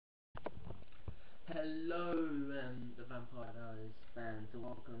Hello, the Vampire Diaries fans, and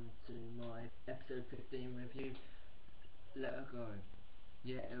welcome to my episode 15 review. Let Her Go.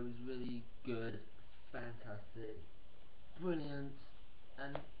 Yeah, it was really good, fantastic, brilliant,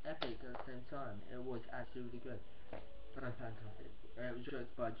 and epic at the same time. It was actually really good and fantastic. It was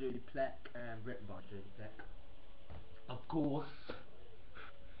directed by Jodi and written by Jodi, of course.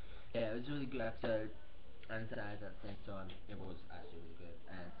 Yeah, it was a really good episode and sad at the same time. It was actually really good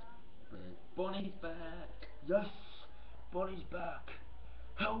and brilliant. Bonnie's back! Yes! Bonnie's back!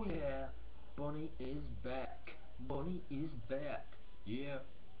 Hell yeah! Bonnie is back! Bonnie is back! Yeah!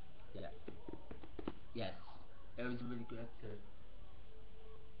 Yeah. Yes. It was a really good episode.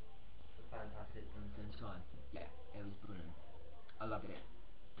 Fantastic at the same time. Yeah, it was brilliant. I loved it.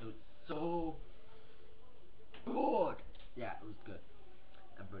 It was so good! Yeah, it was good.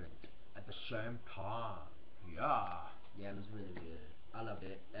 And brilliant. At the same time. Yeah! Yeah, it was really good. I loved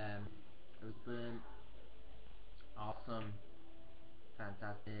it. It was brilliant. Awesome.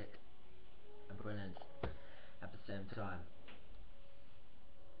 Fantastic. And brilliant at the same time.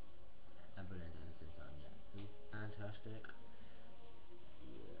 And brilliant at the same time, yeah. It was fantastic.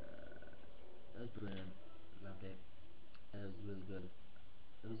 Yeah. It was brilliant. Loved it. It was really good.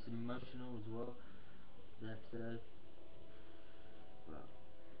 It was emotional as well. The episode. Well,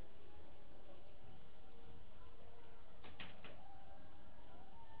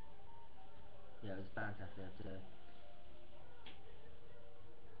 yeah, it was a fantastic episode.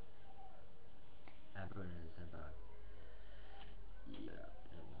 And brilliant at the same time. Yeah,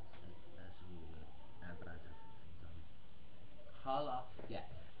 it was. That's really good. And fantastic at the same time. Holla! Yeah.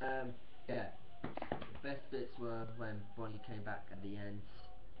 Yeah. Best bits were when Bonnie came back at the end.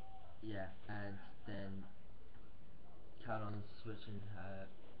 Yeah, and then Caroline's switching her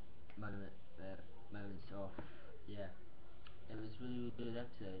moments off. Yeah, it was really good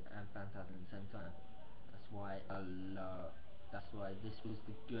episode and fantastic at the same time. That's why I love. That's why this was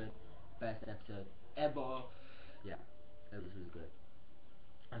the good best episode ever. Yeah, it was really good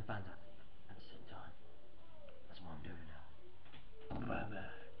and fantastic at the same time. That's what I'm doing now. Bye.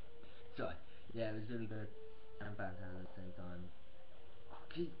 Sorry. Yeah, it was really good and fantastic at the same time. I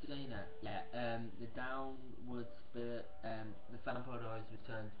keep saying that. Yeah. The downward spirit. The Vampire Diaries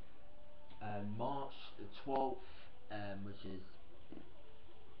Returns. March the 12th. Which is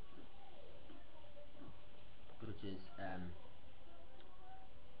which is um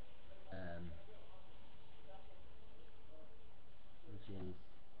um which is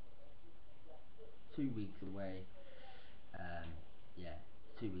 2 weeks away. Yeah,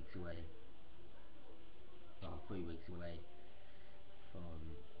 2 weeks away. Well, 3 weeks away from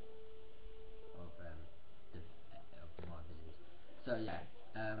the my videos. So yeah,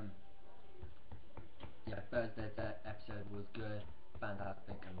 yeah, Thursday's episode was good,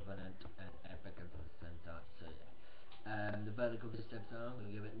 fantastic and brilliant and epic at the same time. So yeah, the verdict of this episode, I'm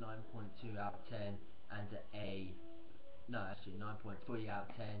gonna give it 9.2 out of 10 and an A. No, actually 9.3 out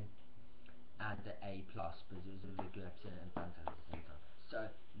of 10 and an A plus, because it was a really good episode and fantastic at the same time. So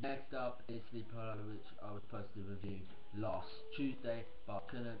next up is Sleep Hollow, which I was supposed to review last Tuesday, but I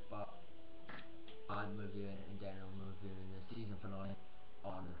couldn't. But I'm reviewing it, and then I'm reviewing the season finale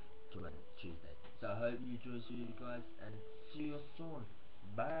on Tuesday. So I hope you enjoy this video, guys, and see you soon.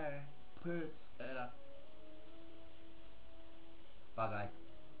 Bye. Peace. Bye, guys.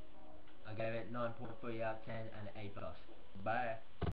 I gave it 9.3 out of 10 and an A plus. Bye.